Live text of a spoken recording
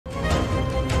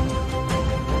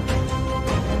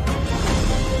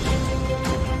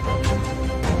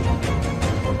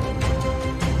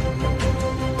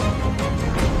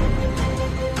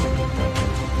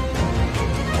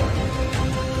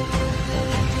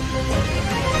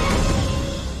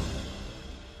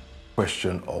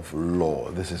Question of Law.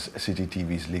 This is Citi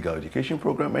TV's legal education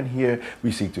program, and here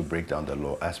we seek to break down the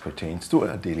law as pertains to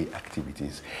our daily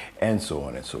activities and so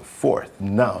on and so forth.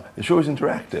 Now, the show is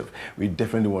interactive. We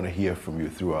definitely want to hear from you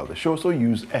throughout the show, so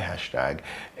use a hashtag,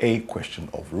 a question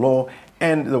of law,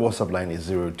 and the WhatsApp line is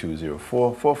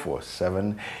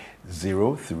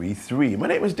 0204-447-033. My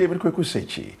name is David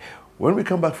Kwekusechi. When we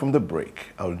come back from the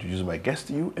break, I'll introduce my guest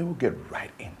to you and we'll get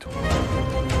right into it.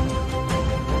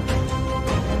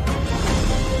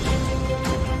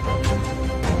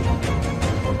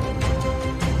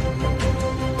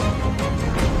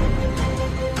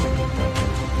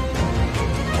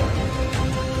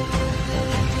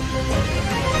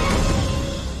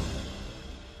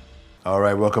 All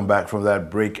right, welcome back from that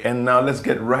break. And now let's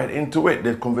get right into it.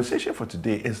 The conversation for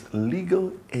today is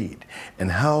legal aid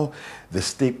and how the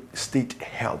state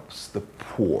helps the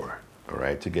poor, all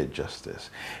right, to get justice.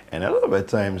 And a lot of the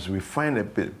times we find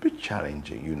it a bit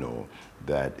challenging, you know,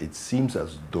 that it seems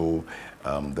as though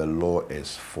the law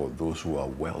is for those who are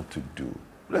well-to-do.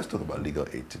 Let's talk about legal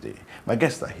aid today. My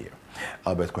guests are here.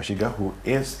 Albert Kwashiga, who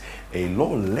is a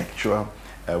law lecturer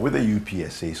with the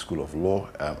UPSA School of Law,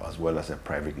 as well as a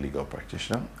private legal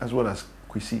practitioner, as well as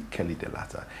Kwesi Kelly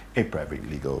Delata, a private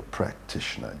legal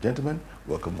practitioner. Gentlemen,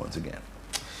 welcome once again.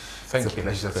 Thank you. It's a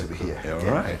pleasure to be here. All Yeah,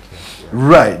 right. yeah.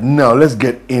 Right, now let's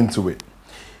get into it.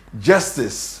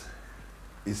 Justice,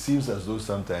 it seems as though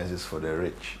sometimes it's for the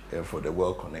rich and for the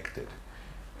well-connected.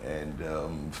 And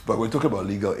but we're talking about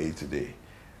legal aid today.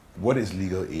 What is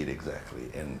legal aid exactly,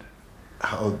 and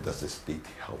how does the state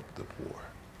help the poor?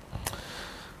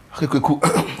 Okay, cool.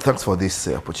 Thanks for this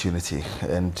opportunity.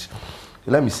 And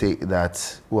let me say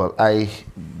that, well, I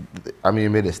mean, you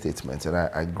made a statement, and I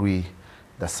agree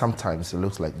that sometimes it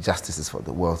looks like justice is for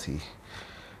the wealthy.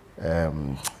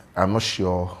 I'm not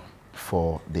sure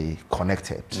for the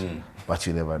connected, but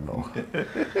you never know.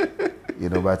 You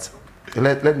know, but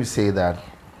let me say that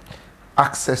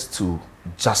access to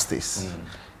justice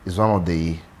is one of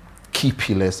the key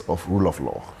pillars of rule of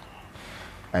law.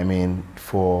 I mean,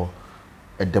 for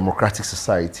a democratic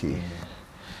society,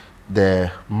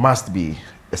 there must be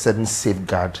a certain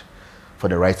safeguard for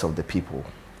the rights of the people.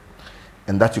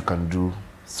 And that you can do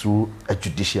through a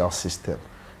judicial system,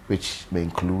 which may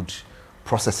include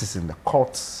processes in the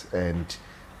courts and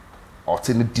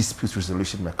alternate dispute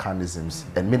resolution mechanisms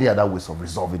and many other ways of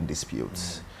resolving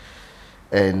disputes.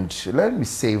 And let me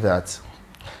say that,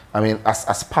 I mean,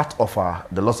 as part of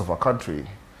the laws of our country,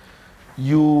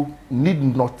 you need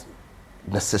not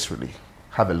necessarily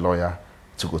have a lawyer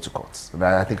to go to court. And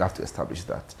I think I have to establish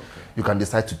that. Okay. You can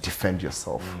decide to defend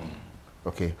yourself,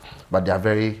 okay? But there are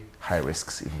very high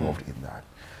risks involved in that.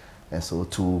 And so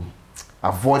to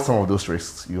avoid some of those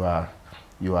risks,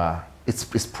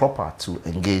 it's proper to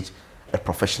engage a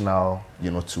professional,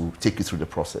 you know, to take you through the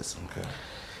process. Okay.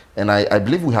 And I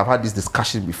believe we have had this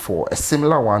discussion before, a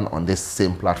similar one on this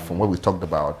same platform where we talked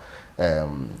about,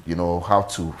 you know, how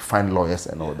to find lawyers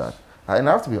and all that. And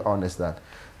I have to be honest that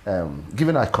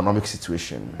given our economic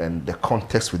situation and the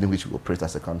context within which we operate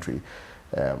as a country,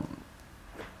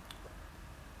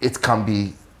 it can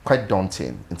be quite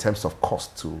daunting in terms of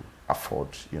cost to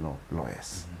afford, you know,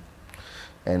 lawyers.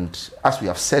 And as we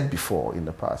have said before in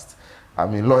the past, I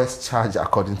mean, lawyers charge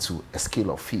according to a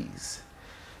scale of fees.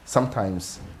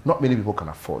 Sometimes not many people can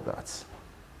afford that.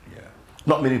 Yeah.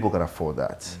 Not many people can afford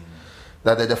that.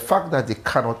 That the fact that they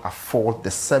cannot afford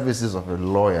the services of a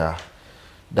lawyer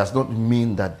does not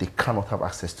mean that they cannot have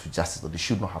access to justice, or they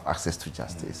should not have access to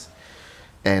justice.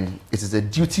 And it is the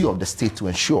duty of the state to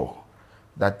ensure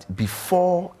that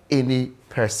before any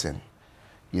person,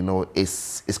 you know,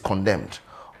 is condemned,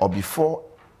 or before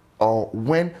or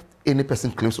when any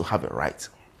person claims to have a right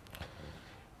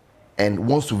and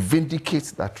wants to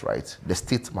vindicate that right, the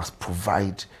state must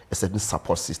provide a certain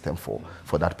support system for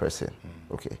that person.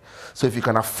 Okay. So if you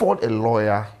can afford a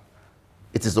lawyer,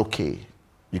 it is okay.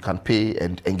 You can pay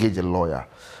and engage a lawyer.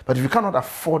 But if you cannot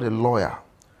afford a lawyer,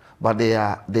 but they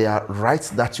are rights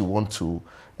that you want to,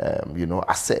 you know,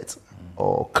 assert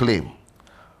or claim,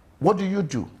 what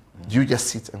do? Do you just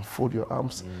sit and fold your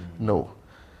arms? No.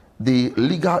 The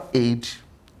legal aid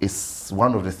is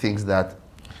one of the things that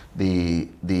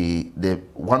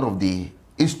one of the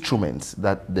instruments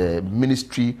that the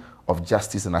Ministry of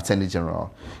Justice and Attorney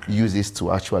General uses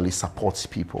to actually support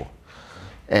people.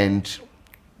 And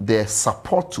their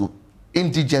support to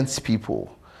indigent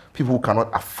people who cannot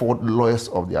afford lawyers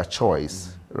of their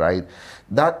choice, right?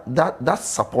 That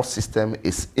support system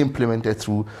is implemented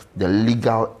through the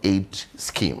legal aid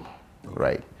scheme,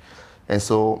 right? And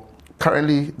so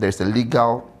currently there's a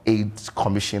Legal Aid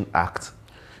Commission Act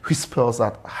which spells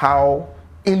out how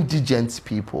indigent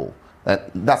people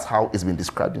That's how it's been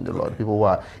described in the law. People who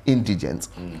are indigent,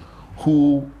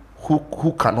 who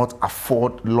cannot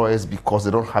afford lawyers because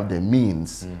they don't have the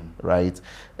means, right?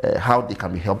 How they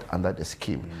can be helped under the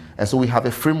scheme. And so we have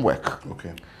a framework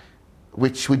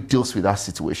which deals with that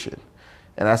situation.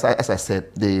 And as I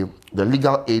said, the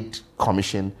Legal Aid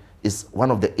Commission is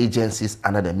one of the agencies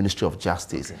under the Ministry of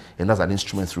Justice, and that's an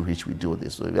instrument through which we do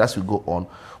this. So as we go on,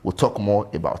 we'll talk more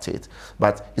about it.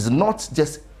 But it's not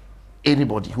just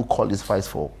anybody who qualifies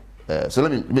for. So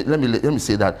let me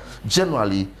say that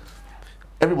generally,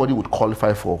 everybody would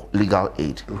qualify for legal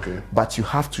aid, but you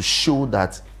have to show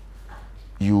that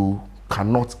you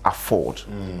cannot afford,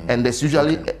 and there's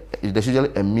usually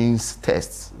a means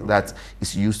test that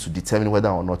is used to determine whether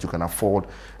or not you can afford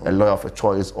a lawyer of a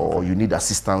choice or you need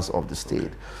assistance of the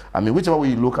state. I mean, whichever way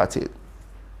you look at it,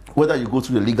 whether you go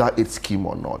through the legal aid scheme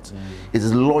or not, it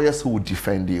is lawyers who will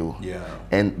defend you,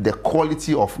 and the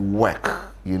quality of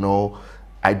work, you know,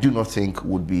 I do not think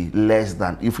would be less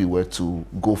than if we were to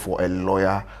go for a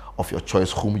lawyer of your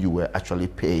choice whom you were actually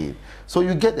paying. So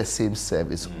you get the same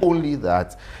service, only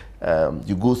that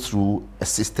you go through a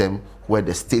system where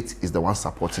the state is the one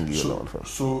supporting you.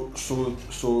 So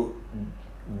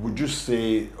would you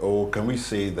say, or can we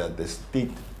say that the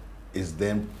state is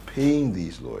then paying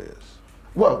these lawyers?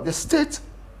 Well, the state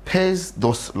pays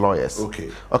those lawyers. So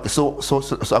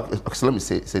let me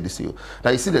say this to you.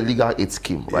 Now you see the legal aid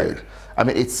scheme, right? I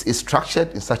mean, it's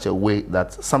structured in such a way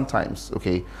that sometimes,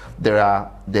 there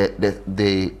are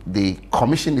the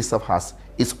commission itself has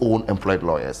its own employed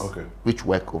lawyers, which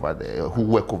work over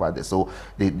there, So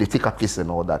they take up cases and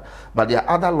all that. But there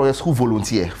are other lawyers who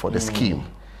volunteer for the scheme,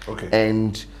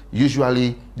 and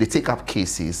usually they take up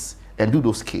cases and do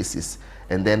those cases.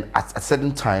 And then at a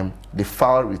certain time, they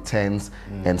file returns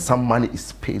and some money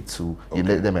is paid to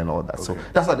them and all that. So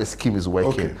that's how the scheme is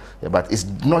working. But it's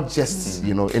not just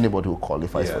anybody who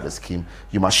qualifies for the scheme.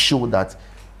 You must show that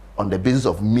on the basis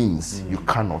of means you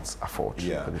cannot afford.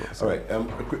 All right.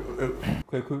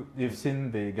 You've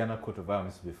seen the Ghana coat of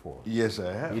arms before. Yes,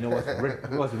 I have. You know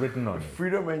what's written on it?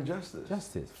 Freedom and justice.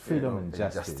 Justice. Freedom and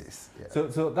justice.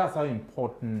 So that's how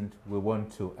important we want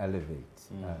to elevate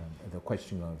the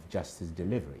question of justice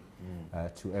delivery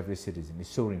to every citizen. It's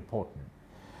so important.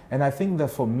 And I think that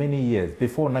for many years,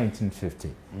 before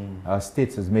 1950, our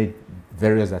state has made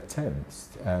various attempts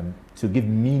to give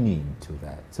meaning to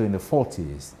that. So in the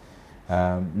 40s,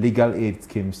 legal aid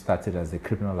scheme started as the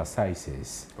criminal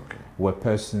assizes, where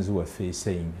persons who were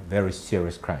facing very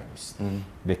serious crimes,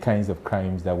 the kinds of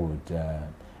crimes that would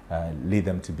lead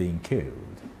them to being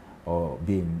killed or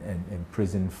being in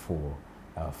prison for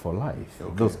life.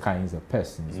 Those kinds of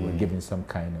persons were given some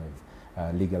kind of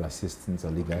legal assistance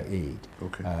or legal aid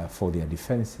for their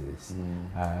defenses.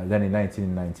 Then in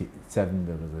 1997,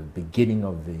 there was the beginning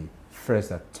of the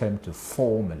first attempt to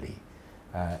formally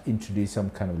introduce some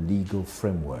kind of legal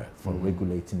framework for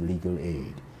regulating legal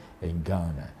aid in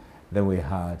Ghana. Then we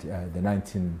had the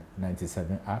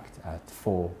 1997 Act at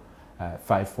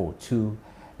 542,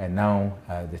 and now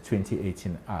the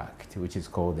 2018 Act, which is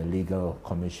called the Legal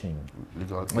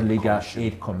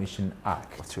Aid Commission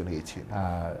Act of 2018,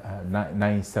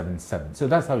 977. So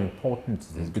that's how important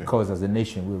it is, because as a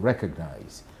nation we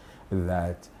recognize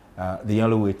that the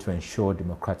only way to ensure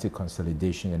democratic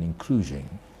consolidation and inclusion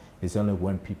is only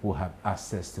when people have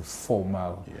access to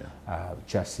formal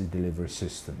justice delivery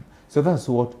system. So that's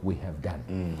what we have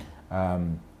done.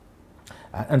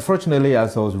 Unfortunately,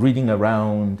 as I was reading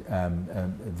around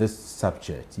this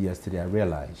subject yesterday, I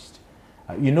realized,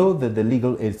 you know, that the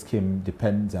legal aid scheme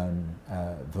depends on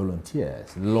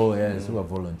volunteers, lawyers who are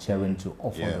volunteering to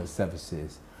offer those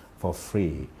services for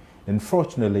free.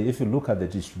 Unfortunately, if you look at the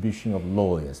distribution of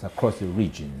lawyers across the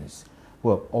regions who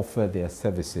have offered their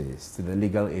services to the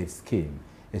legal aid scheme,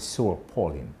 it's so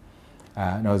appalling.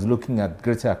 And I was looking at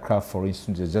Greater Accra, for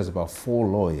instance, there's just about 4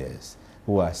 lawyers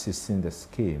who are assisting the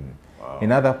scheme.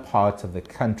 In other parts of the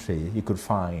country, you could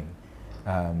find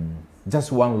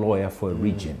just 1 lawyer for a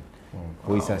region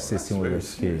who is assisting with the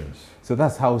scheme. So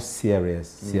that's how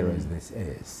serious this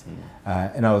is.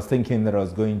 And I was thinking that I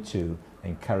was going to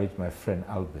encourage my friend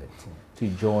Albert to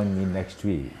join me next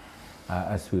week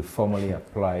as we formally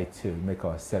apply to make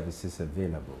our services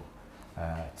available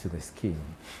to the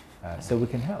scheme so we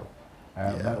can help.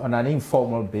 On an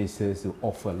informal basis, we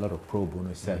offer a lot of pro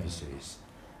bono services,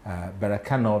 but I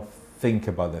cannot think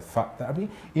about the fact that, I mean,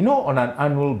 you know, on an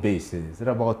annual basis, there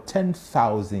are about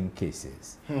 10,000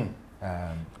 cases.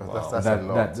 That's a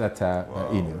lot.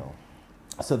 You know,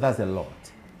 so that's a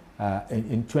lot.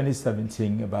 In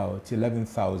 2017, about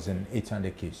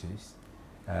 11,800 cases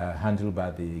handled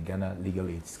by the Ghana Legal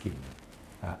Aid Scheme.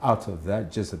 Out of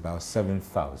that, just about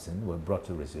 7,000 were brought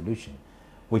to resolution,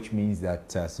 which means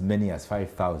that as many as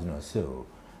 5,000 or so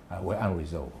were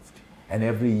unresolved. And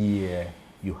every year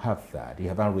you have that. You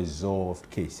have unresolved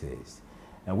cases,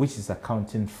 which is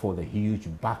accounting for the huge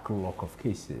backlog of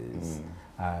cases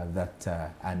that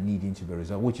are needing to be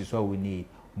resolved, which is why we need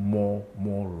more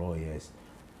lawyers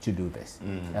to do this.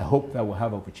 I hope that we'll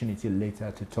have opportunity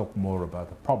later to talk more about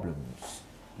the problems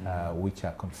which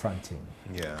are confronting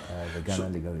the Ghana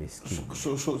legal aid scheme.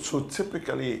 So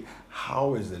typically,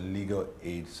 how is the legal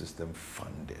aid system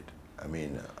funded? I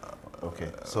mean,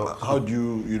 so how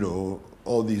do you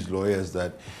all these lawyers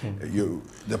that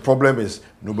the problem is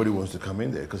nobody wants to come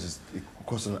in there because it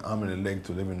costs an arm and a leg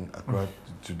to live in Accra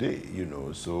today,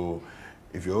 so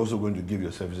if you're also going to give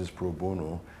your services pro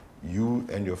bono, you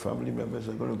and your family members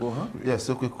are going to go hungry. Yeah,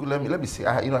 so let me say,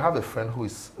 I have a friend who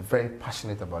is very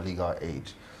passionate about legal aid.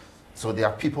 So there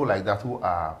are people like that who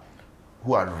are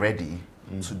ready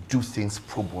to do things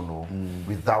pro bono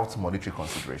without monetary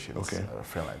considerations. Okay. A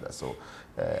friend like that. So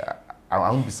I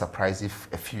won't be surprised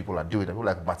if a few people are doing it. People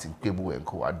like Martin Kwebu and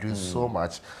co are doing so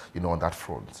much, on that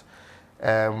front.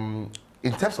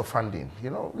 In terms of funding,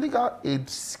 legal aid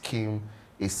scheme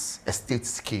is a state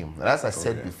scheme. And as I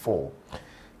said before,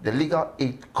 the Legal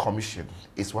Aid Commission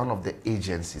is one of the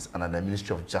agencies under the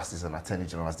Ministry of Justice and Attorney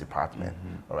General's Department.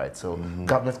 All right, so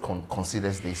government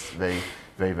considers this very,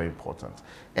 very, very important.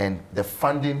 And the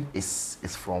funding is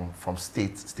from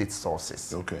state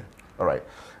sources. Okay. All right.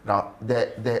 Now,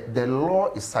 the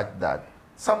law is such that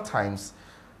sometimes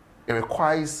it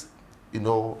requires,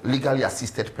 legally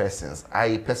assisted persons,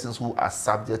 i.e. persons who are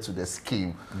subject to the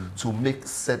scheme, to make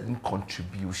certain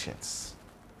contributions.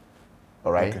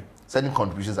 All right? Okay. Certain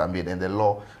contributions are made, and the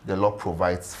law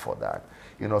provides for that.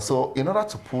 So in order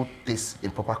to put this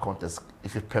in proper context,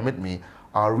 if you permit me,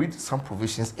 I'll read some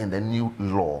provisions in the new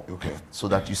law, so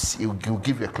that you'll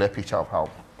give you a clear picture of how.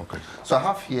 Okay. So I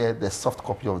have here the soft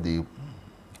copy of the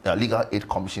Legal Aid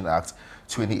Commission Act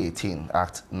 2018,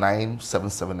 Act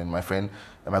 977, and my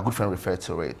good friend referred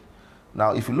to it.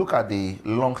 Now, if you look at the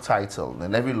long title,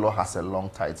 and every law has a long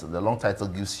title, the long title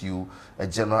gives you a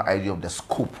general idea of the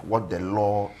scope, what the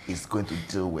law is going to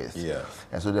deal with. Yeah.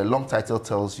 And so the long title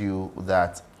tells you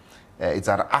that it's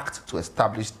an act to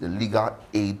establish the Legal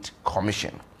Aid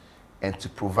Commission and to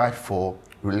provide for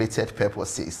related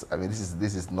purposes. I mean,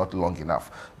 this is not long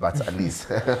enough, but at least.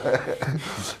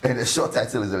 And the short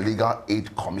title is the Legal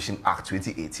Aid Commission Act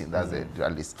 2018. That's it,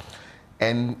 at least.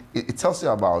 And it tells you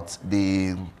about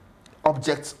the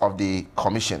objects of the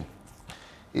commission.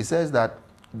 It says that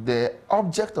the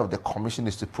object of the commission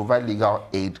is to provide legal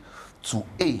aid to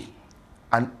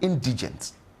an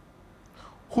indigent.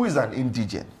 Who is an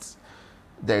indigent?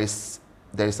 There is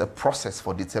a process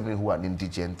for determining who an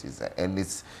indigent is, and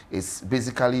it's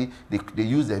basically they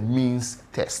use a means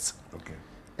test. Okay.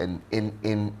 And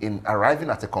in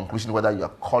arriving at a conclusion whether you are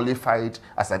qualified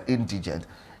as an indigent,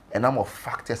 a number of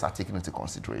factors are taken into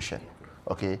consideration.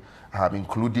 Okay,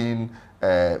 including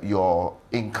your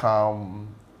income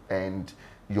and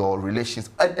your relations.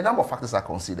 A number of factors are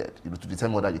considered, to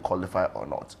determine whether you qualify or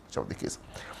not, whichever the case.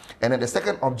 And then the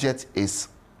second object is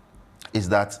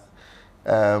that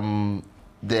so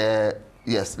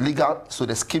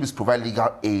the scheme is provide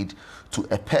legal aid to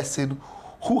a person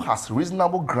who has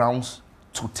reasonable grounds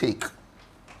to take,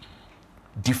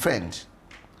 defend,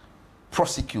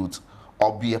 prosecute,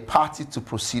 or be a party to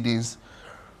proceedings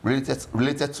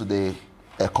related to the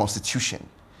Constitution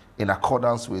in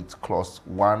accordance with Clause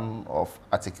 1 of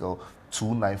Article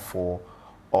 294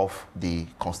 of the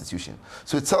Constitution.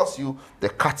 So it tells you the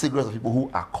categories of people who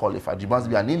are qualified. You must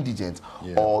be an indigent,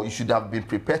 or you should have been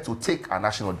prepared to take an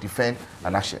action or defend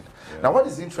an action. Now, what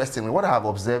is interesting, what I have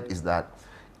observed is that,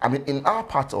 I mean, in our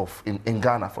part of, in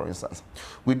Ghana, for instance,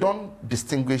 we don't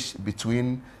distinguish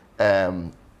between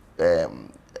the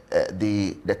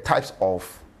types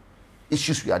of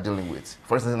issues we are dealing with.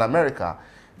 For instance, in America,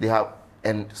 they have,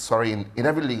 in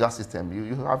every legal system,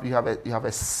 you have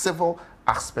a civil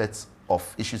aspect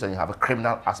of issues and you have a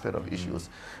criminal aspect of issues.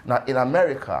 Now, in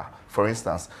America, for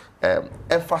instance,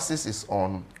 emphasis is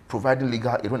on providing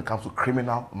legal aid when it comes to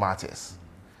criminal matters.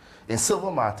 In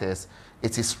civil matters,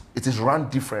 it is run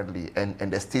differently,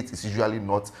 and the state is usually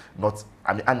not.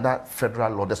 I mean, under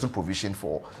federal law, there's no provision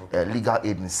for legal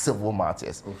aid in civil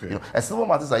matters. Okay. And civil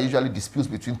matters are usually disputes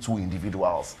between two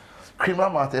individuals. Criminal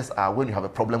matters are when you have a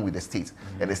problem with the state,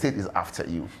 and the state is after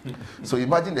you. So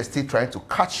imagine the state trying to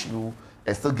catch you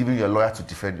and still giving you a lawyer to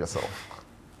defend yourself.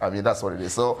 I mean, that's what it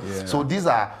is. So these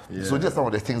are some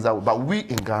of the things that. But we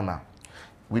in Ghana,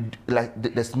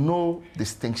 there's no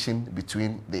distinction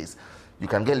between this. you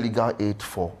can get legal aid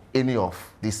for any of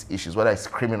these issues, whether it's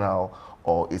criminal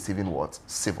or it's even what?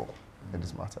 Civil in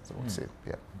this matter, I would say.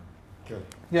 Yeah. Okay.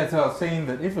 Yeah, so I was saying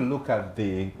that if you look at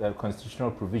the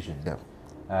constitutional provision,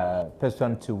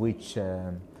 pursuant to which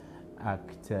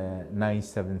Act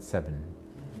 977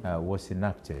 was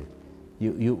enacted,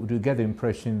 you get the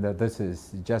impression that this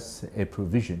is just a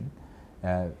provision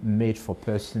made for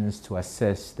persons to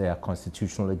assess their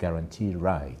constitutionally guaranteed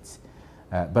rights.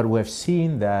 But we've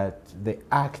seen that the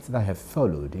acts that have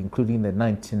followed, including the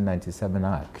 1997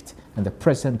 Act and the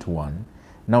present one,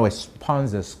 now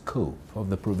expands the scope of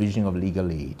the provision of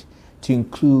legal aid to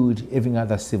include even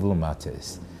other civil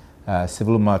matters.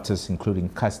 Civil matters including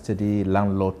custody,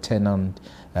 landlord-tenant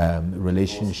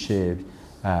relationship,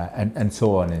 and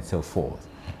so on and so forth.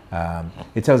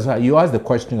 It tells you asked the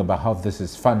question about how this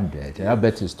is funded, and I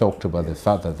bet has talked about the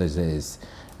fact that this is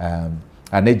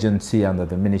an agency under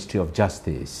the Ministry of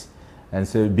Justice. And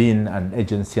so being an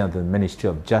agency under the Ministry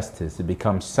of Justice, it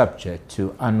becomes subject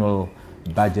to annual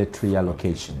budgetary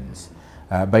allocations.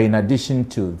 But in addition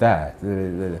to that,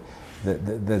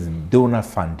 there's donor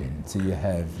funding. So you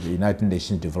have the United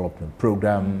Nations Development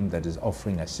Program that is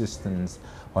offering assistance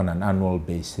on an annual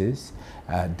basis,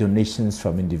 donations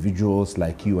from individuals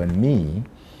like you and me.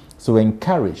 So we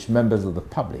encourage members of the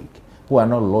public who are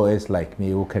not lawyers like me,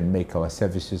 who can make our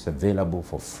services available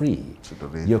for free.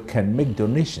 You can make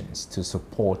donations to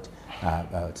support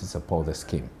the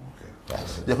scheme.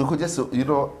 Yes. Yeah, we could just,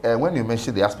 when you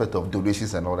mentioned the aspect of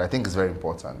donations and all that, I think it's very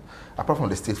important. Apart from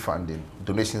the state funding,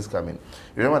 donations come in.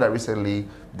 Remember that recently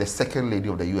the second lady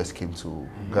of the US came to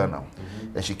Ghana,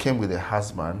 and she came with her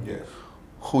husband,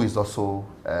 who is also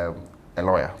a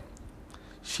lawyer.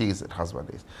 She is her husband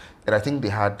is. And I think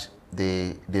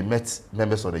they met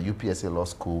members of the UPSA Law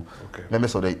School,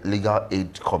 members of the Legal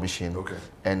Aid Commission,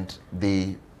 and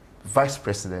the Vice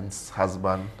President's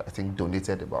husband, I think,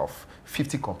 donated about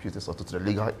 50 computers or to the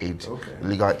Legal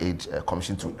Aid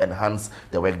Commission to enhance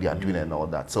the work they are doing and all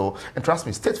that. So, and trust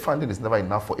me, state funding is never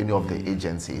enough for any of the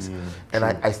agencies. And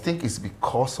I think it's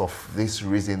because of this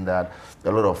reason that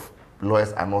a lot of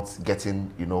lawyers are not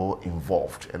getting,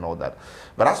 involved and all that.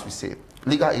 But as we say,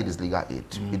 legal aid is legal aid.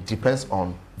 It depends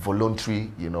on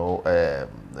voluntary,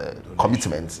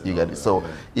 commitments. You get it. So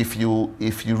if you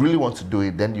really want to do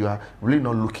it, then you are really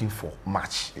not looking for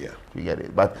much. You get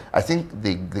it. But I think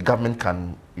the government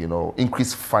can,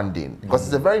 increase funding because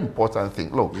it's a very important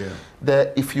thing. Look,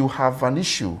 if you have an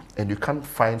issue and you can't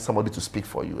find somebody to speak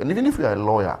for you, and even if you are a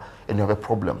lawyer and you have a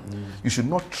problem, you should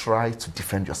not try to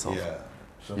defend yourself.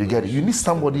 You get it. You need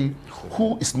somebody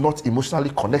who is not emotionally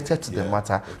connected to the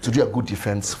matter to do a good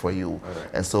defense for you.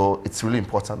 And so it's really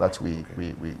important that we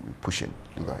push in.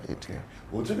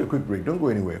 We'll take a quick break. Don't go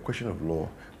anywhere. A question of law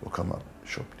will come up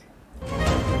shortly.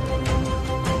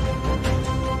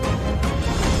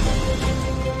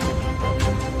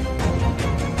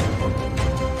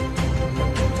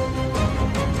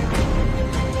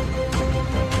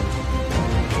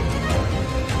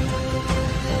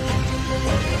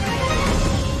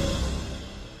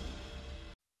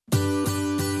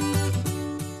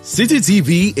 Citi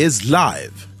TV is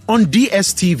live on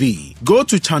DSTV. Go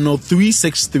to channel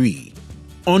 363.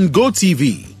 On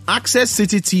GoTV, access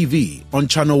Citi TV on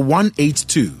channel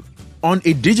 182. On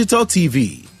a digital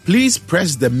TV, please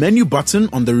press the menu button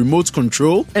on the remote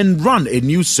control and run a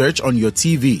new search on your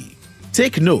TV.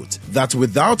 Take note that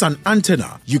without an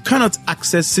antenna, you cannot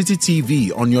access Citi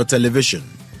TV on your television.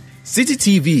 Citi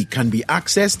TV can be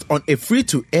accessed on a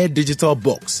free-to-air digital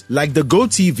box like the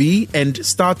GoTV and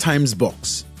StarTimes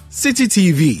box. Citi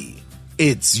TV,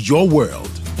 it's your world.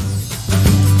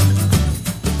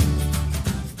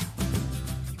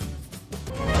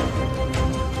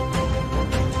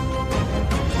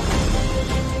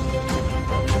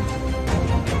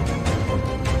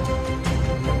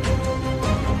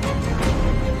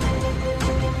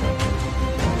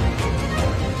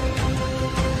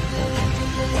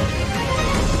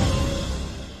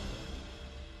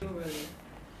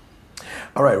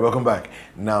 All right, welcome back.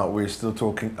 Now we're still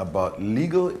talking about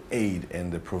legal aid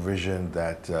and the provision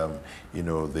that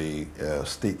the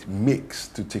state makes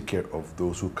to take care of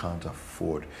those who can't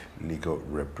afford legal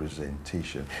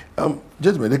representation.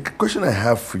 Gentlemen, the question I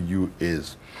have for you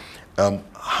is,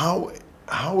 how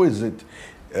is it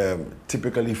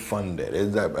typically funded?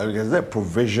 Is there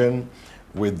provision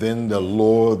within the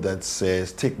law that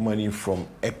says take money from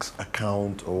X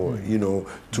account or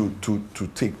to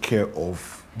take care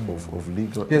of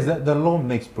legal? Yes, the law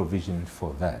makes provision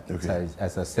for that.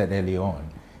 As I said earlier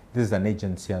on, this is an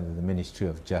agency under the Ministry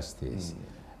of Justice,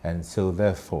 and so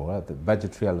therefore the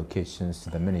budgetary allocations to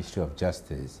the Ministry of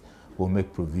Justice will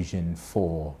make provision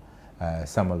for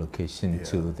some allocation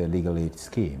to the legal aid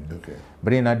scheme. Okay.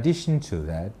 But in addition to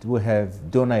that, we have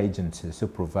donor agencies who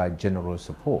provide general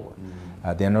support.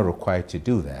 They're not required to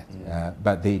do that,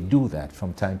 but they do that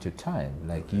from time to time,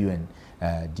 like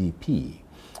UNDP.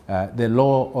 The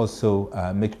law also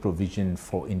makes provision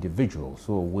for individuals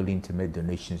who are willing to make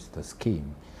donations to the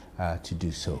scheme to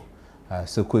do so.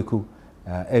 So Kweku,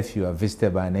 if you are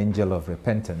visited by an angel of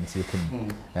repentance, you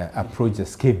can approach the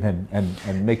scheme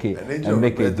and make a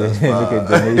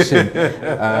donation.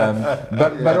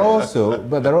 But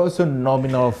there are also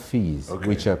nominal fees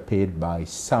which are paid by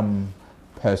some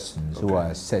persons who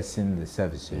are assessing the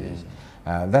services.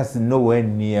 That's nowhere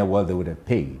near what they would have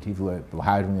paid if we were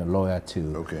hiring a lawyer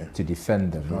to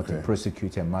defend them, or to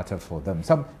prosecute a matter for them.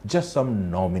 Just some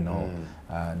nominal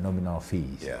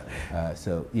fees.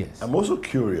 So yes. I'm also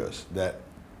curious that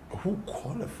who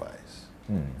qualifies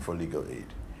for legal aid?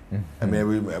 I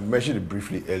mean, I mentioned it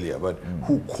briefly earlier, but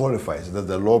who qualifies? Does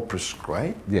the law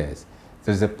prescribe? Yes.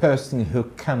 There's a person who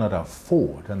cannot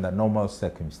afford, under normal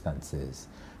circumstances,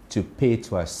 to pay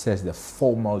to access the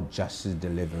formal justice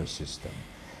delivery system.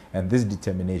 And this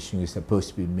determination is supposed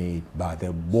to be made by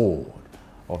the board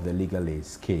of the legal aid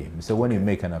scheme. So when you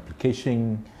make an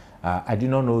application, I do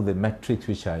not know the metrics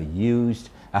which are used.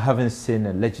 I haven't seen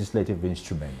a legislative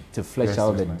instrument to flesh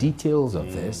out the details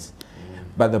of this,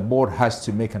 but the board has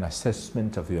to make an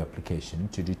assessment of your application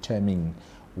to determine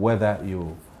whether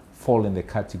you fall in the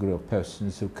category of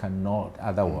persons who cannot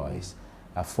otherwise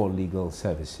afford legal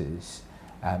services.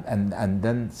 And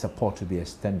then support to be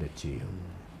extended to you.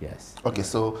 Yes. Okay,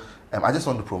 so I just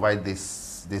want to provide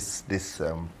this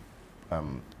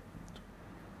Background.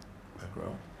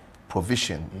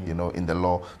 provision, you know, in the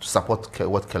law to support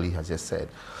what Kelly has just said.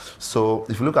 So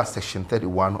if you look at Section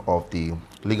 31 of the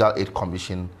Legal Aid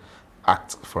Commission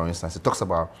Act, for instance, it talks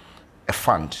about a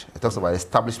fund. It talks about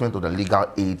establishment of the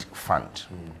Legal Aid Fund.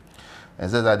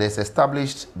 And says that it's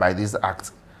established by this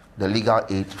act the Legal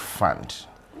Aid Fund.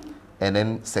 And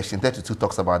then Section 32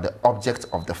 talks about the object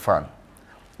of the fund.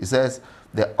 It says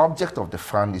the object of the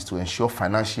fund is to ensure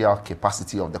financial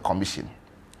capacity of the commission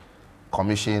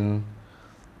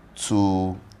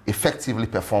to effectively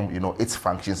perform, you know, its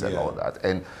functions and all that.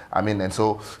 And I mean, and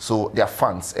so there are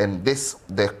funds, and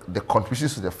the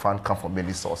contributions to the fund come from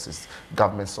many sources,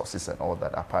 government sources and all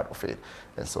that are part of it.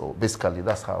 And so basically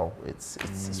that's how it's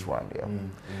run,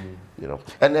 you know.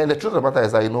 And then the truth of the matter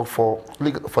is that, you know, for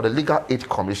the Legal Aid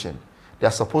Commission, they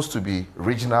are supposed to be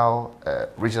regional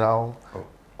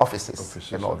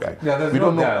offices and all that. Yeah, there's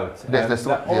no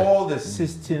doubt. All the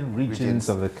 16 regions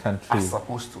of the country are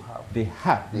supposed to have. They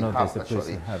have, not they're supposed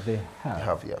to have. They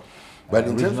have. But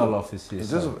in regional terms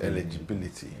offices. in terms of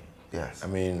eligibility, Yes. I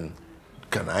mean,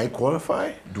 can I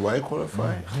qualify? Do I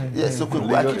qualify? Yes, so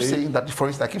I keep saying that, for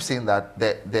instance, I keep saying that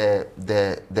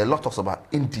the law talks about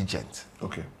indigent.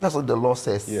 Okay. That's what the law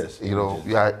says. Yes. You know,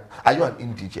 are you an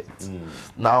indigent?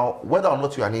 Now, whether or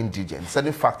not you're an indigent,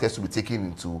 certain factors to be taken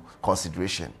into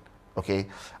consideration. Okay.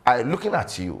 Looking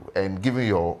at you and giving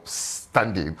your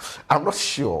standing, I'm not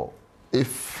sure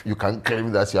if you can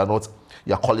claim that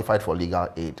you're qualified for legal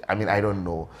aid. I mean, I don't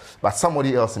know, but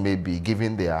somebody else may be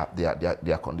given their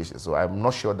conditions. So I'm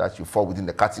not sure that you fall within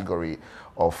the category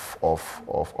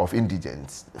of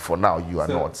indigents. For now, you are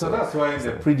not. So that's why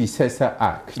the predecessor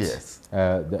act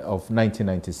of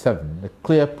 1997, the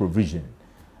clear provision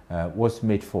was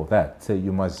made for that. So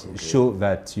you must show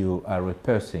that you are a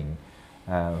person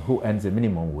who earns a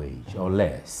minimum wage or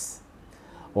less,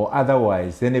 or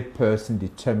otherwise any person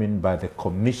determined by the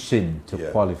commission to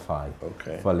qualify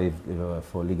for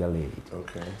legal aid.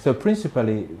 Okay. So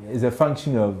principally, it's a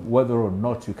function of whether or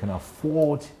not you can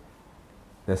afford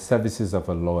the services of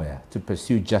a lawyer to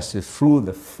pursue justice through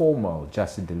the formal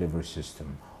justice delivery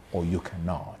system, or you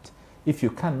cannot. If you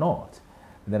cannot,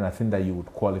 then I think that you would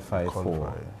qualify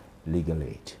for legal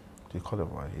aid. You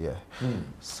qualify,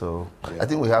 So I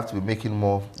think we have to be making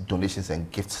more donations and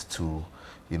gifts to,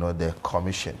 you know, the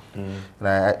commission. And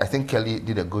I think Kelly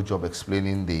did a good job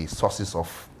explaining the sources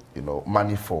of, you know,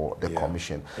 money for the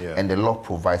commission, and the law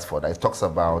provides for that. It talks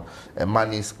about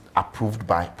monies approved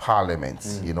by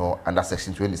Parliament, you know, under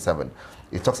Section 27.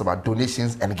 It talks about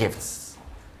donations and gifts,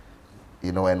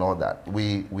 you know, and all that.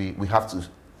 We have to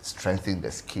strengthen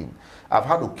the scheme. I've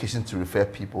had occasion to refer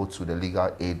people to the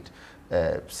Legal Aid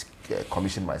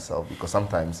Commission myself, because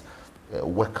sometimes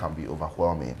work can be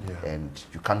overwhelming, and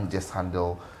you can't just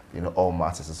handle, you know, all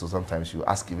matters. And so sometimes you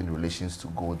ask even relations to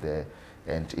go there,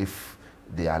 and if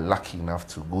they are lucky enough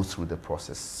to go through the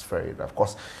process, fair enough. Of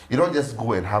course, you don't just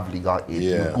go and have legal aid.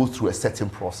 Yeah. You go through a certain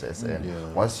process,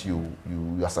 and once you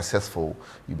are successful,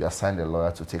 you be assigned a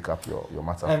lawyer to take up your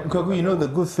matter. And Kwaku, you know, the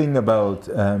good thing about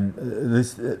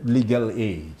this legal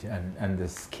aid and the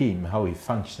scheme, how it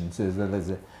functions, is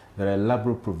that there are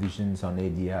elaborate provisions on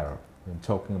ADR. I'm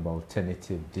talking about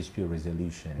alternative dispute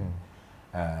resolution.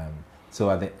 So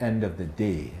at the end of the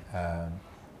day,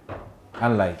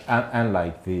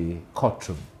 unlike the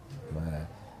courtroom,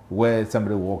 where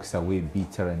somebody walks away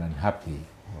bitter and unhappy,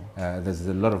 there's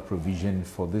a lot of provision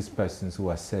for these persons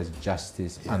who assess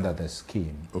justice under the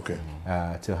scheme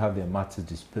to have their matters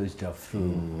disposed of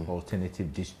through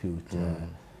alternative dispute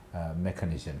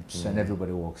mechanisms, and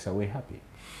everybody walks away happy.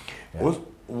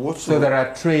 So there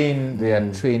are trained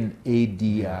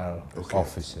ADR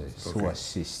officers who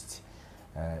assist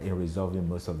in resolving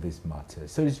most of these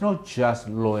matters. So it's not just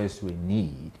lawyers we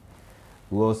need.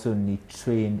 We also need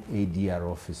trained ADR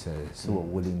officers who are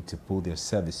willing to put their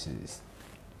services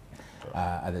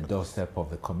at the doorstep of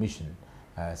the commission,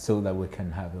 so that we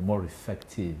can have a more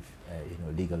effective,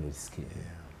 legal aid scheme.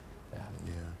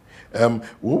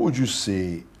 What would you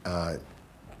say are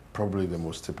probably the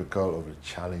most typical of the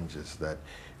challenges that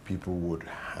people would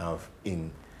have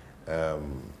in,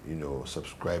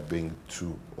 subscribing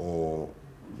to or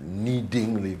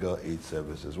needing legal aid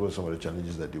services? What are some of the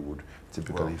challenges that they would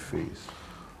typically face?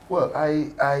 Well,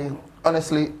 I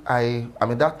honestly, I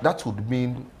mean, that would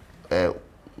mean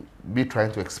me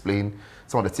trying to explain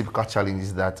some of the typical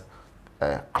challenges that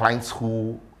clients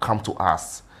who come to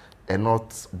us and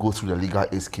not go through the legal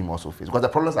aid scheme also face. Because the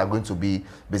problems are going to be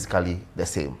basically the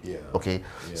same. Okay?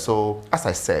 So, as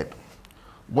I said,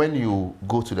 when you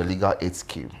go to the legal aid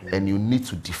scheme and you need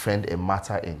to defend a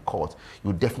matter in court,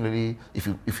 you definitely, if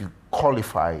you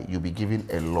qualify, you'll be given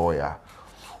a lawyer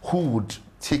who would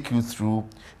take you through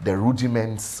the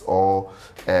rudiments or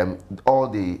all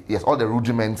the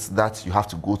rudiments that you have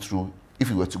to go through if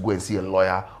you were to go and see a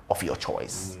lawyer of your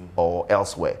choice or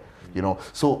elsewhere.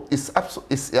 So it's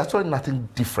actually nothing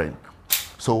different.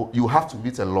 So you have to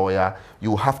meet a lawyer,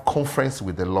 you have conference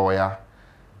with the lawyer,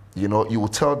 you will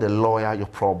tell the lawyer your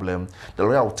problem, the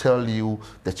lawyer will tell you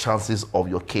the chances of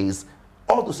your case,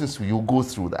 all those things, you go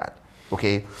through that,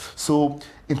 okay? So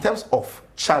in terms of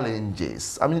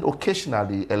challenges, I mean,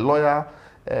 occasionally a lawyer,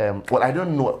 well, I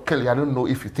don't know, Kelly, I don't know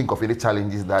if you think of any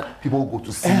challenges that people go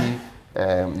to see.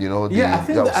 I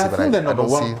think the number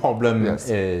one problem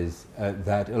is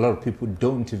that a lot of people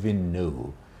don't even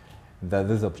know that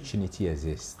this opportunity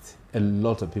exists. A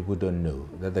lot of people don't know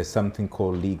that there's something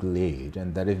called legal aid,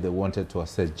 and that if they wanted to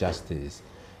access justice,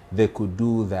 they could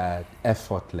do that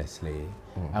effortlessly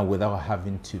and without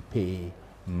having to pay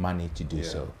money to do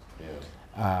so.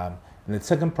 And the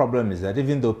second problem is that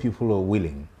even though people are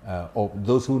willing, or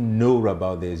those who know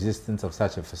about the existence of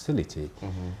such a facility,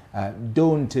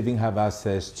 don't even have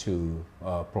access to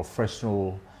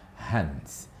professional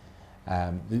hands.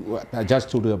 I just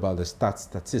told you about the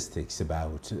statistics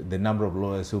about the number of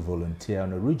lawyers who volunteer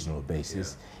on a regional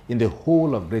basis. In the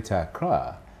whole of Greater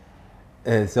Accra,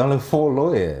 it's only 4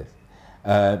 lawyers.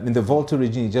 In the Volta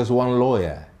region, it's just 1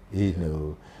 lawyer,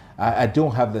 I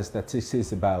don't have the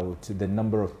statistics about the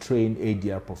number of trained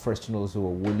ADR professionals who are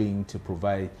willing to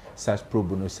provide such pro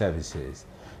bono services.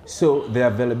 So the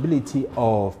availability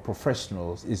of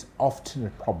professionals is often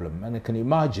a problem. And I can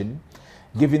imagine,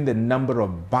 given the number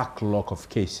of backlog of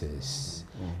cases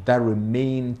that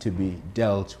remain to be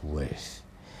dealt with,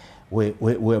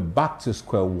 we're back to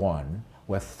square one,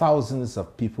 where thousands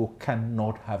of people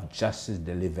cannot have justice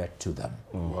delivered to them.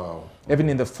 Wow. Even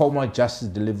in the formal justice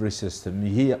delivery system,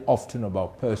 you hear often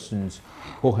about persons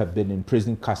who have been in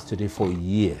prison custody for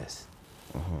years,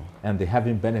 and they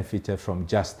haven't benefited from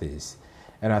justice.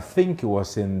 And I think it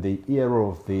was in the era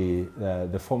of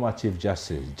the former Chief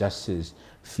Justice, Justice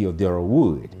Theodora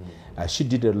Wood. She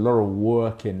did a lot of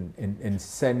work in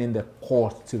sending the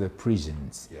court to the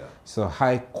prisons. So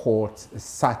High Court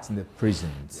sat in the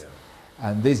prisons.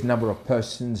 And this number of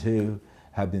persons who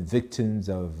have been victims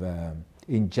of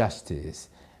injustice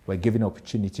were given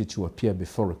opportunity to appear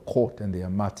before a court and their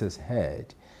matters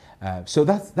heard. So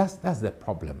that's the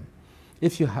problem.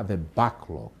 If you have a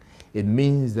backlog, it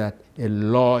means that a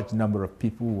large number of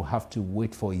people will have to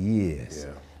wait for years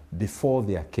before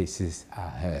their cases are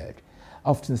heard.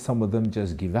 Often some of them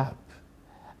just give up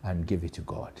and give it to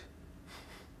God.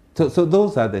 So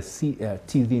those are the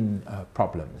teething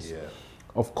problems.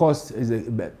 Of course,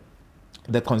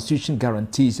 the Constitution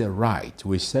guarantees a right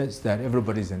which says that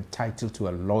everybody is entitled to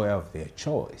a lawyer of their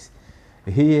choice.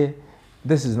 Here,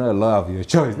 this is not a lawyer of your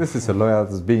choice. This is a lawyer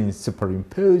that's being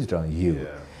superimposed on you.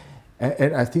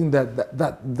 And I think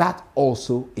that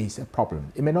also is a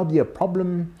problem. It may not be a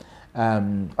problem.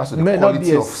 As it may not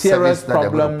be a serious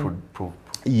problem.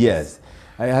 Yes.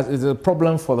 It's a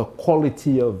problem for the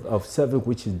quality of service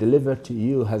which is delivered to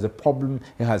you. It has a problem.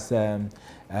 It has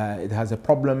a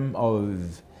problem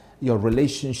of your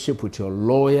relationship with your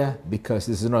lawyer, because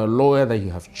it's not a lawyer that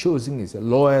you have chosen. It's a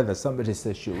lawyer that somebody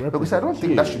says should represent. Because I don't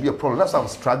think that should be a problem. That's why I'm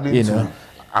struggling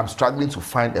I'm struggling to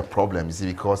find a problem. You see,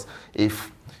 because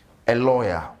if a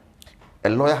lawyer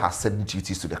has certain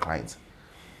duties to the client,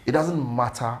 it doesn't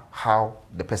matter how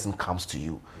the person comes to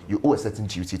you. You owe a certain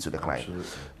duty to the client.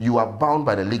 Absolutely. You are bound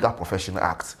by the Legal Profession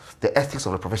Act. The ethics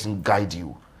of the profession guide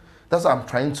you. That's why I'm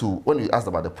trying to, when you asked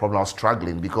about the problem, I was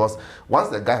struggling, because once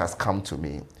the guy has come to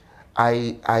me,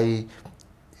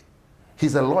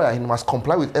 he's a lawyer, he must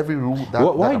comply with every rule that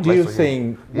Why that do you applies to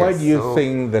think, him. why Yes, do you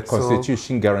think the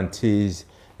Constitution guarantees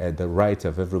the right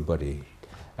of everybody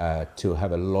to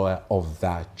have a lawyer of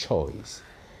their choice?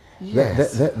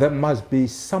 Yes. There must be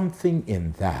something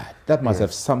in that. That must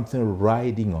have something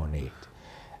riding on it.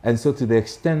 And so to the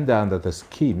extent that under the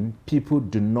scheme, people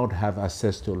do not have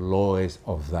access to lawyers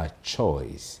of their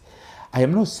choice, I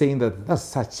am not saying that that's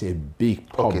such a big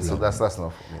problem. Okay, so that's not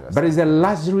for me. But it's a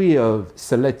luxury of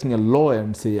selecting a lawyer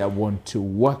and say, I want to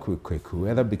work with Kweku,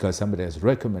 either because somebody has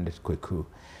recommended Kweku,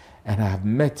 and I have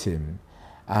met him,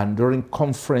 and during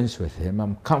conference with him,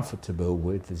 I'm comfortable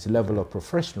with his level of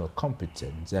professional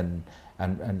competence and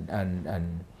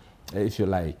if you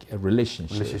like, a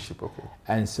relationship. Okay.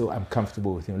 And so I'm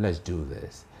comfortable with him, let's do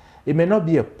this. It may not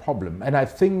be a problem, and I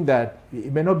think that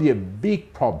it may not be a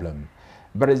big problem,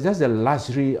 but it's just a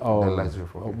luxury of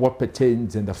what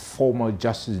pertains in the formal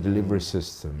justice delivery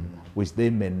system, which they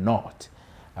may not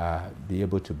be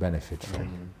able to benefit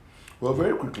from. Well,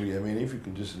 very quickly, I mean, if you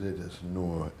can just let us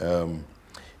know,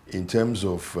 in terms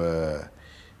of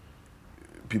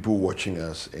people watching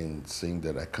us and saying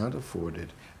that I can't afford it,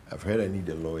 I've heard I need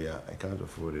a lawyer, I can't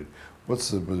afford it, what's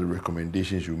the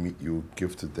recommendations you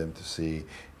give to them to say,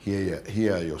 here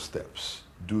are your steps,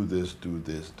 do this, do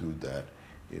that,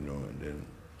 and then...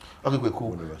 Okay,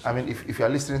 cool. I mean, if you're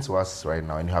listening to us right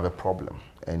now and you have a problem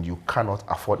and you cannot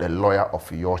afford a lawyer of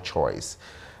your choice,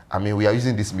 I mean, we are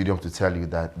using this medium to tell you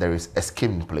that there is a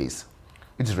scheme in place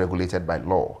which is regulated by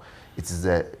law. It is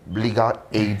a legal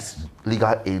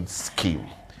aid scheme,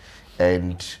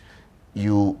 and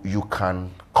you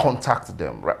can contact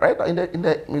them right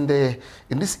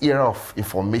in this era of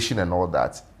information and all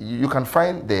that. You can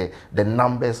find the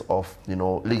numbers of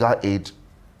legal aid.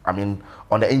 I mean,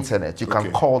 on the internet, you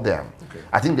can call them. Okay.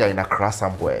 I think they're in Accra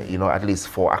somewhere, at least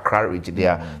for Accra region, they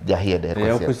are here.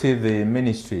 They're opposite the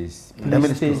ministries.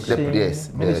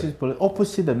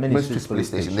 Opposite the ministries police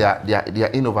station. They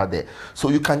are in over there. So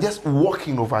you can just walk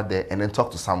in over there and then talk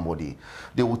to somebody.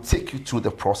 They will take you through the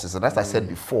process. And as I said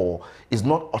before, it's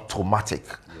not automatic.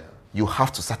 Yeah. You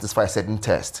have to satisfy a certain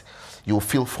test. You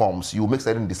fill forms, you make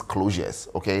certain disclosures,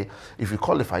 okay? If you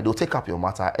qualify, they'll take up your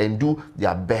matter and do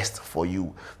their best for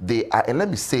you. They are, and let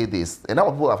me say this, and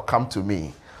now people have come to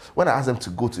me. When I ask them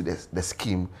to go to the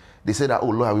scheme, they say that, oh,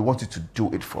 lawyer, we want you to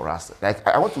do it for us. Like,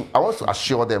 I want to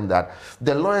assure them that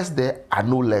the lawyers there are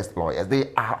no less lawyers.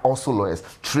 They are also lawyers,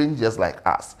 trained just like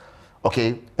us,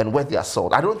 okay? And worth their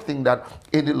salt. I don't think that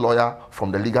any lawyer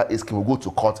from the legal aid scheme will go to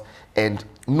court and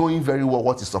knowing very well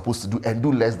what he's supposed to do and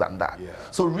do less than that. Yeah.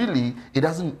 So really, it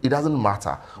doesn't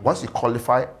matter. Once you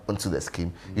qualify onto the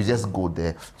scheme, you just go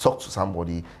there, talk to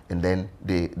somebody, and then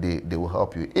they will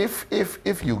help you. If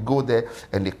you go there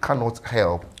and they cannot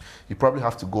help, you probably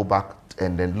have to go back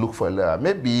and then look for a lawyer.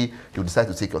 Maybe you decide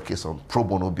to take your case on pro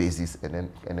bono basis and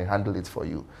then handle it for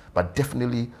you. But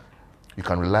definitely, you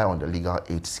can rely on the legal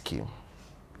aid scheme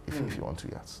if you want to,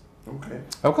 yes. Okay.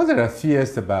 Of course, there are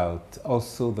fears about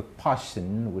also the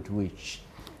passion with which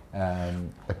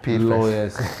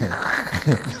lawyers,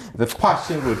 the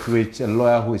passion with which a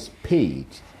lawyer who is paid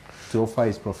to offer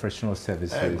his professional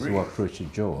services will approach a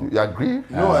job. You agree?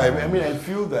 No, I mean, I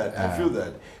feel that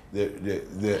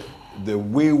the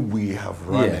way we have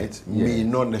run it may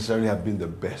not necessarily have been the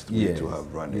best way to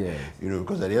have run it.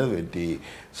 Because at the end of the day,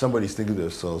 somebody's thinking to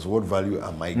themselves, what value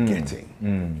am I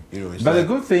getting? But the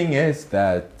good thing is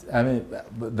that, I mean,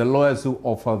 the lawyers who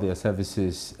offer their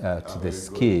services to the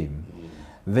scheme,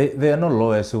 they are not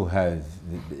lawyers who have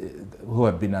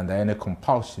been under any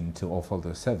compulsion to offer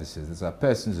their services. These are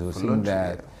persons who think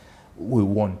that we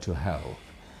want to help.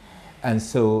 And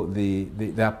so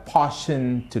their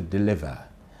passion to deliver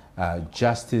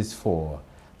justice for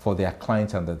their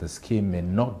clients under the scheme may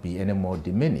not be any more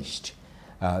diminished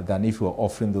than if we were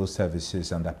offering those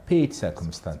services under paid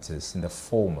circumstances in the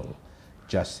formal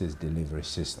justice delivery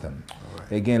system.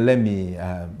 Right. Again, let me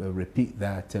repeat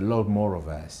that a lot more of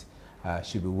us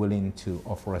should be willing to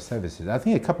offer our services. I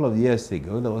think a couple of years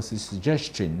ago, there was a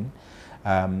suggestion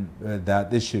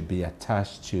that this should be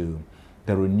attached to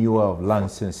the renewal of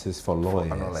licenses for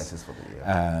lawyers.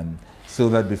 So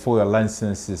that before your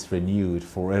license is renewed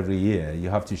for every year, you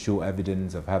have to show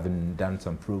evidence of having done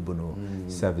some pro bono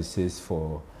services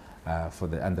for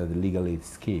under the legal aid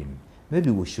scheme. Maybe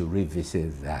we should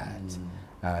revisit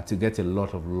that to get a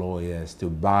lot of lawyers to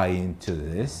buy into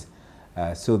this.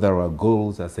 So there are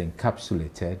goals as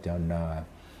encapsulated on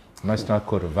National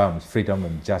Code of Arms, freedom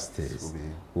and justice,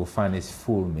 will find its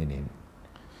full meaning.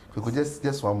 We could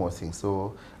just one more thing.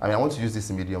 So, I mean, I want to use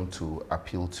this medium to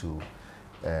appeal to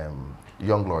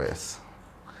young lawyers.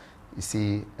 You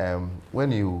see,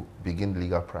 when you begin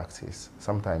legal practice,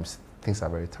 sometimes things are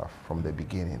very tough from the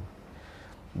beginning.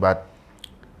 But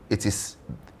it is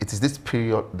this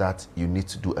period that you need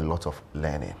to do a lot of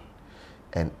learning.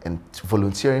 And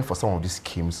volunteering for some of these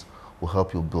schemes will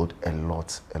help you build a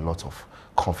lot of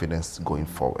confidence going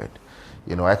forward.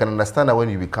 You know, I can understand that when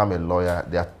you become a lawyer,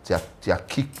 there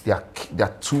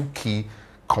are two key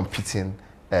competing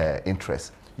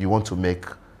interests. You want to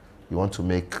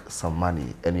make some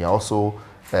money, and you're also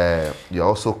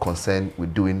concerned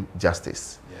with doing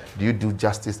justice. Yeah. Do you do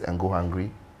justice and go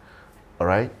hungry? All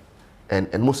right,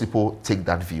 and most people take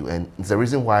that view, and it's the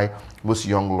reason why most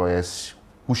young lawyers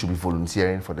who should be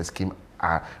volunteering for the scheme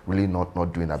are really not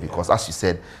doing that, because as you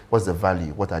said, what's the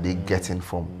value? What are they getting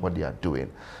from what they are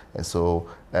doing? And so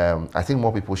I think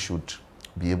more people should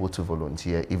be able to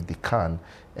volunteer if they can,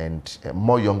 and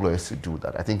more young lawyers to do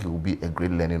that. I think it will be a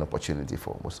great learning opportunity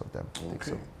for most of them. I think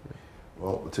so. Yeah.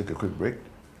 Well, we'll take a quick break,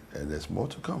 and there's more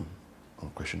to come on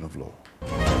Question of Law.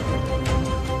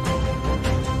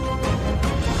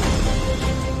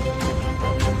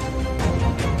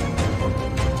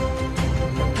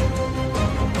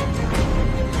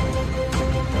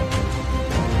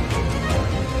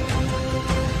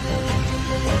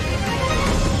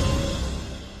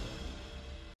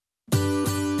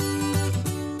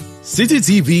 Citi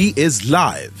TV is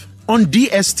live on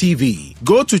DSTV.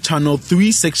 Go to channel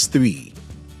 363.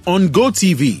 On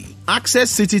GoTV, access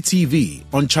Citi TV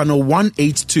on channel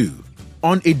 182.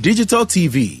 On a digital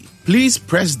TV, please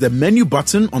press the menu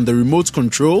button on the remote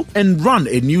control and run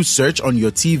a new search on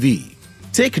your TV.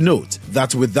 Take note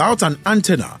that without an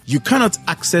antenna, you cannot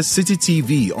access Citi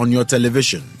TV on your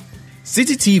television.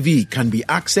 Citi TV can be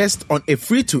accessed on a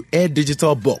free-to-air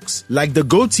digital box like the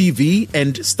GoTV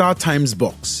and StarTimes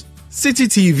box. Citi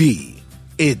TV,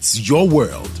 it's your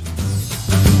world.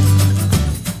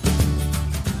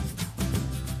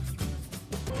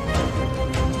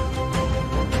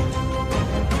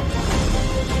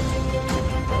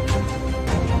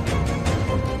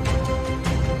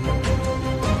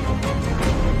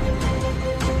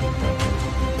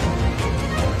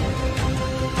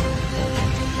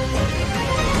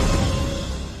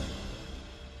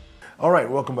 All right,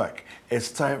 welcome back. It's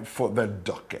time for the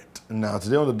docket. Now,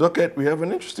 today on the docket, we have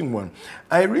an interesting one.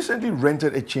 I recently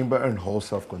rented a chamber and hall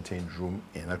self-contained room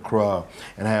in Accra,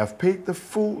 and I have paid the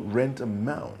full rent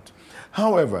amount.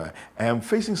 However, I am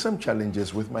facing some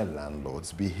challenges with my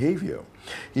landlord's behavior.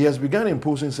 He has begun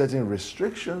imposing certain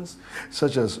restrictions,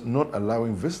 such as not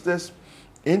allowing visitors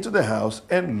into the house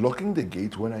and locking the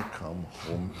gate when I come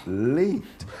home late,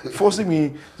 forcing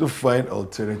me to find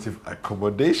alternative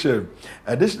accommodation.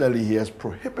 Additionally, he has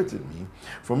prohibited me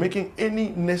from making any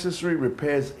necessary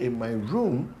repairs in my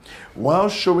room while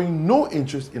showing no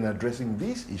interest in addressing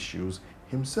these issues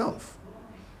himself.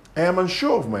 I am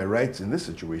unsure of my rights in this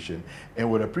situation and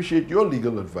would appreciate your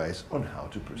legal advice on how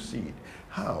to proceed.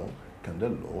 How can the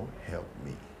law help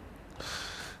me?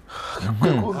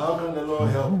 Kuku, how can the law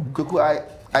help? Kuku,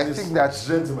 I think that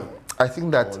gentleman. I think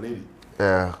that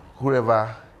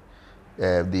whoever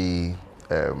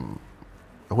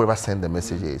whoever sent the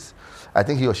messages, I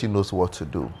think he or she knows what to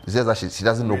do. It's just that she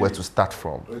doesn't know where to start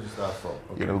from. Where to start from?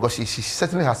 Okay. You know, because she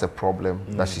certainly has a problem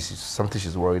that something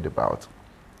she's worried about.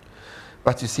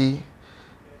 But you see,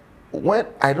 when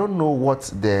I don't know what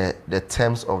the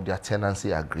terms of their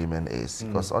tenancy agreement is,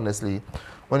 because honestly,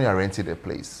 when you are renting a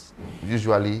place,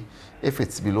 usually if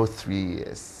it's below 3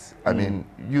 years, I mean,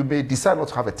 you may decide not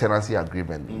to have a tenancy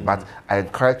agreement, but I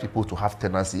encourage people to have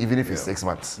tenancy, even if it's 6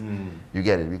 months. You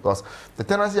get it? Because the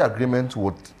tenancy agreement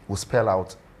would spell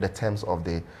out the terms of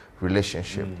the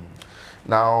relationship.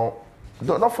 Now,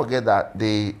 don't forget that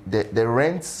the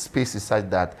rent space is such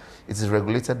that it is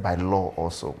regulated by law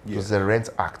also. There's the Rent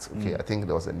Act. Okay, I think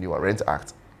there was a new Rent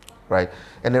Act, right?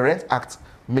 And the Rent Act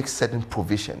makes certain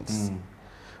provisions.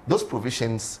 Those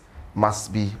provisions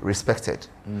must be respected.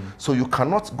 So you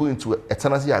cannot go into a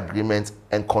tenancy agreement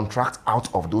and contract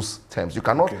out of those terms. You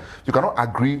cannot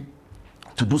agree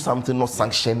to do something not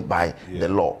sanctioned by the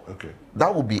law.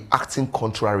 That would be acting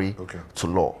contrary to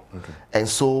law. And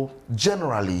so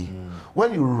generally,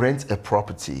 when you rent a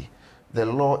property, the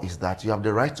law is that you have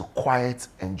the right to quiet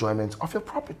enjoyment of your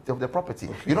property,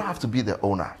 You don't have to be the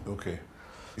owner.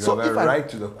 You have a right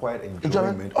to the quiet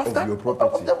enjoyment of your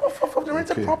property. Of the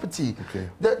rented property.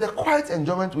 The quiet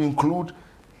enjoyment will include,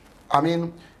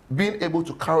 being able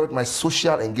to carry out my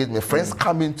social engagement, friends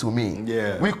coming to me,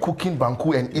 we cooking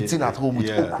banku and eating at home with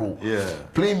okro,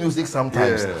 playing music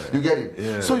sometimes. You get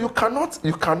it? So you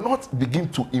cannot begin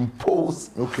to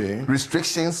impose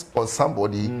restrictions on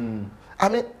somebody.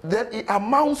 Then it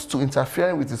amounts to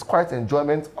interfering with his quiet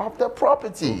enjoyment of the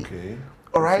property.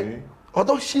 All right?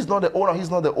 Although she's not the owner,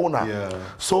 he's not the owner.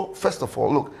 So first of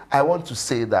all, look, I want to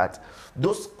say that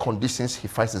those conditions he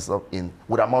finds himself in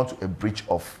would amount to a breach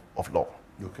of law.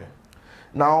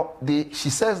 Now,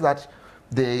 she says that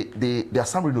there are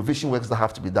some renovation works that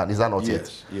have to be done. Is that not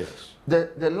it? Yes.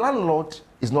 The landlord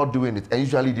is not doing it, and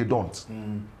usually they don't.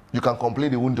 You can complain,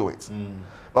 they won't do it.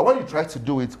 But when you try to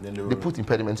do it, they put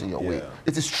impediments in your way.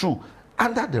 It is true.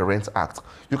 Under the Rent Act,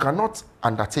 you cannot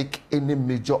undertake any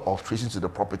major alterations to the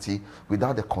property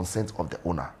without the consent of the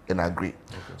owner, and I agree.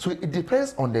 So it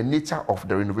depends on the nature of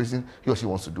the renovation he or she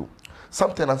wants to do.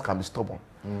 Some tenants can be stubborn.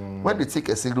 When they take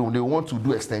a single room, they want to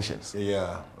do extensions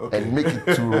and make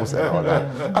it 2 rooms and all that.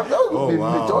 And that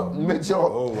would be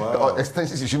major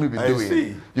extensions you shouldn't be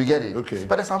doing. You get it?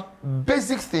 But there's some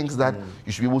basic things that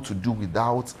you should be able to do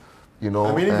without, if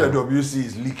the WC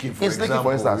is leaking, for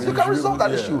instance, you can resolve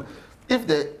that issue.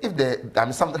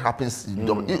 If something happens,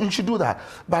 you should do that.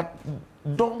 But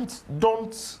don't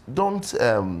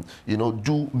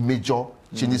do major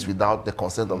changes without the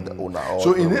consent of the owner.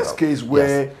 So in this case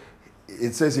where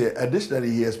it says here, additionally,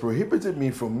 he has prohibited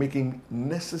me from making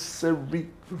necessary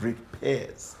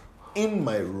repairs in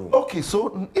my room. Okay,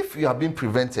 so if you are being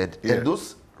prevented and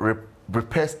those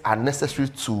repairs are necessary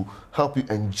to help you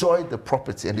enjoy the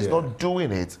property and he's not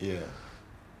doing it,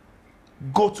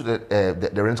 go to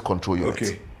the rent control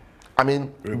unit.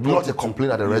 Not a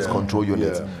complaint at the rent control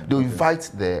unit. They'll invite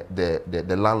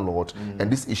the landlord and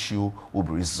this issue will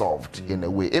be resolved in a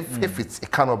way. If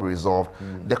it cannot be resolved,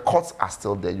 the courts are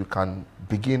still there. You can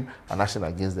begin an action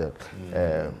against the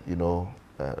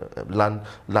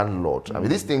landlord.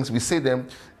 These things, we say them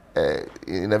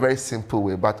in a very simple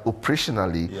way, but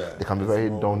operationally, they can be very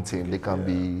daunting. They can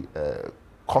be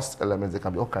cost elements, there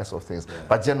can be all kinds of things.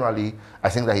 But generally, I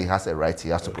think that he has a right, he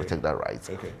has to protect that right.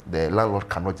 The landlord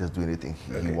cannot just do anything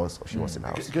he wants or she wants in the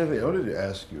house. I wanted to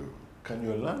ask you, can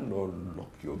your landlord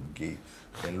lock your gate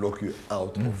and lock you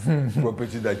out of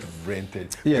property that you've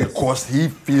rented because he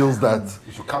feels that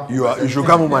you should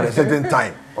come home at a certain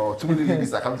time? Or too many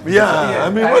ladies that come to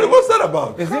what's that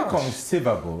about? Is it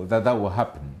conceivable that will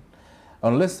happen?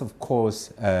 Unless, of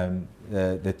course,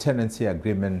 the tenancy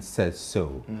agreement says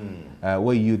so.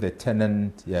 Where you, the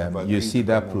tenant, you see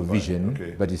that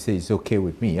provision, but you say it's okay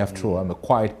with me. After all, I'm a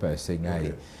quiet person,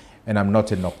 and I'm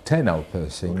not a nocturnal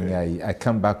person. I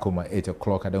come back home at 8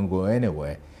 o'clock, I don't go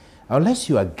anywhere. Unless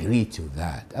you agree to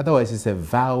that. Otherwise, it's a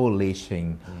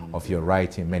violation of your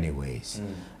right in many ways.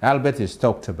 Albert has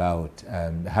talked about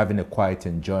having a quiet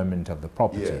enjoyment of the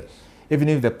property. Even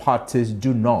if the parties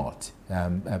do not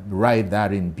write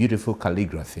that in beautiful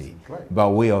calligraphy by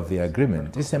way of the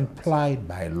agreement, it's implied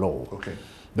by law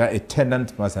that a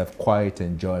tenant must have quiet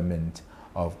enjoyment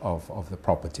of the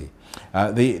property.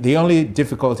 The only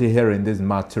difficulty here in this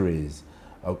matter is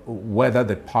whether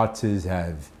the parties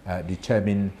have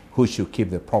determined who should keep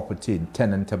the property in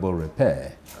tenantable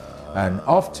repair. And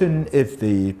often if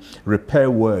the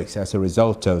repair works as a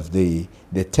result of the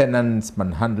tenant's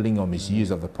manhandling or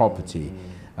misuse of the property,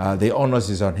 the onus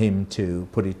is on him to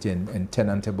put it in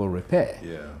tenantable repair.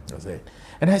 That's it.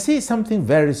 And I say something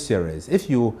very serious. If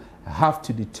you have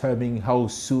to determine how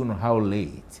soon or how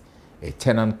late a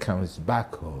tenant comes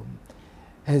back home,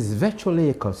 it's virtually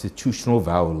a constitutional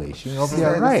violation of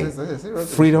their right,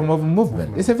 freedom of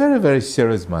movement. It's a very, very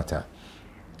serious matter.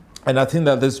 And I think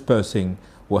that this person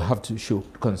will have to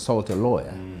consult a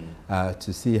lawyer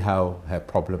to see how her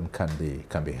problem can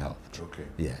be helped.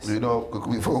 Yes.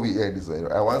 Before we end this,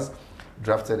 I once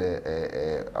drafted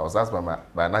I was asked by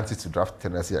my auntie to draft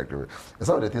tenancy agreement. And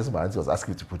some of the things my auntie was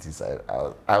asking me to put inside,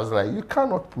 I was like, you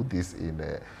cannot put this in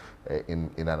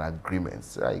an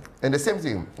agreement, right? And the same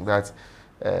thing that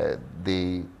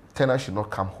the tenant should not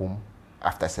come home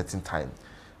after a certain time.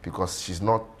 because she's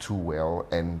not too well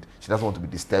and she doesn't want to be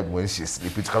disturbed when she's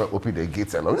sleeping to come and open the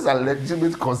gates and all. These are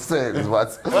legitimate concerns,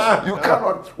 but you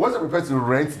cannot, once you're prepared to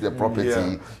rent the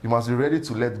property, you must be ready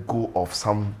to let go of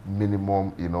some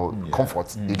minimum,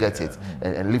 comfort, you get it,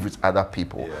 and live with other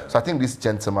people. So I think this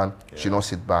gentleman should not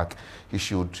sit back. He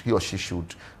or she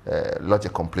should lodge a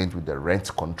complaint with the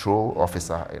rent control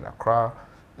officer in Accra,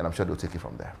 and I'm sure they'll take it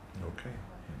from there. Okay,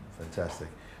 fantastic.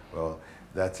 Well,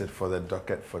 that's it for the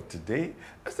docket for today.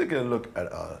 Let's take a look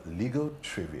at our legal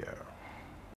trivia.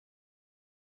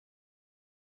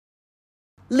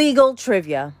 Legal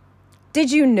trivia.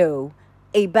 Did you know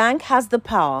a bank has the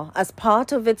power as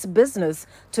part of its business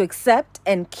to accept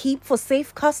and keep for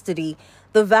safe custody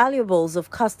the valuables of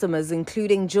customers,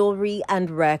 including jewelry and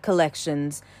rare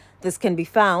collections? This can be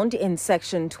found in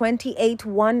Section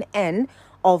 28(1)(n)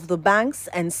 of the Banks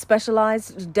and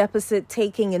Specialized Deposit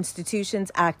Taking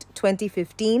Institutions Act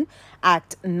 2015,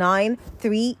 Act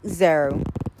 930.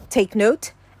 Take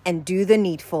note and do the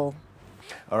needful.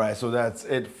 All right, so that's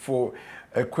it for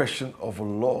A Question of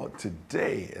Law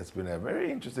today. It's been a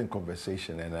very interesting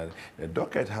conversation, and the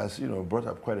docket has, brought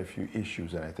up quite a few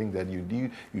issues, and I think that you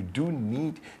do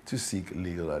need to seek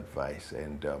legal advice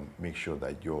and make sure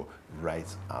that your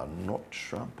rights are not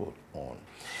trampled on.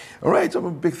 All right, so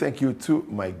a big thank you to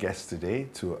my guest today,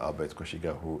 to Albert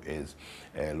Koshiga, who is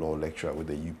a law lecturer with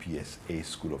the UPSA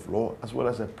School of Law, as well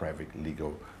as a private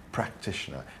legal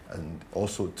practitioner, and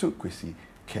also to Kwesi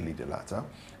Kelly Delata,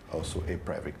 also a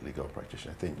private legal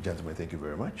practitioner. Gentlemen, thank you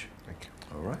very much. Thank you.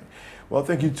 All right. Well,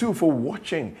 thank you too for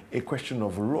watching A Question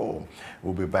of Law.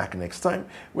 We'll be back next time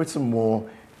with some more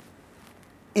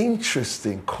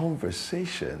interesting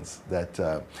conversations that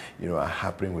are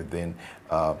happening within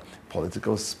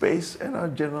political space and our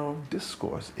general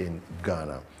discourse in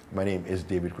Ghana. My name is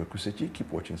David Kwekusechi.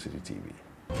 Keep watching Citi TV.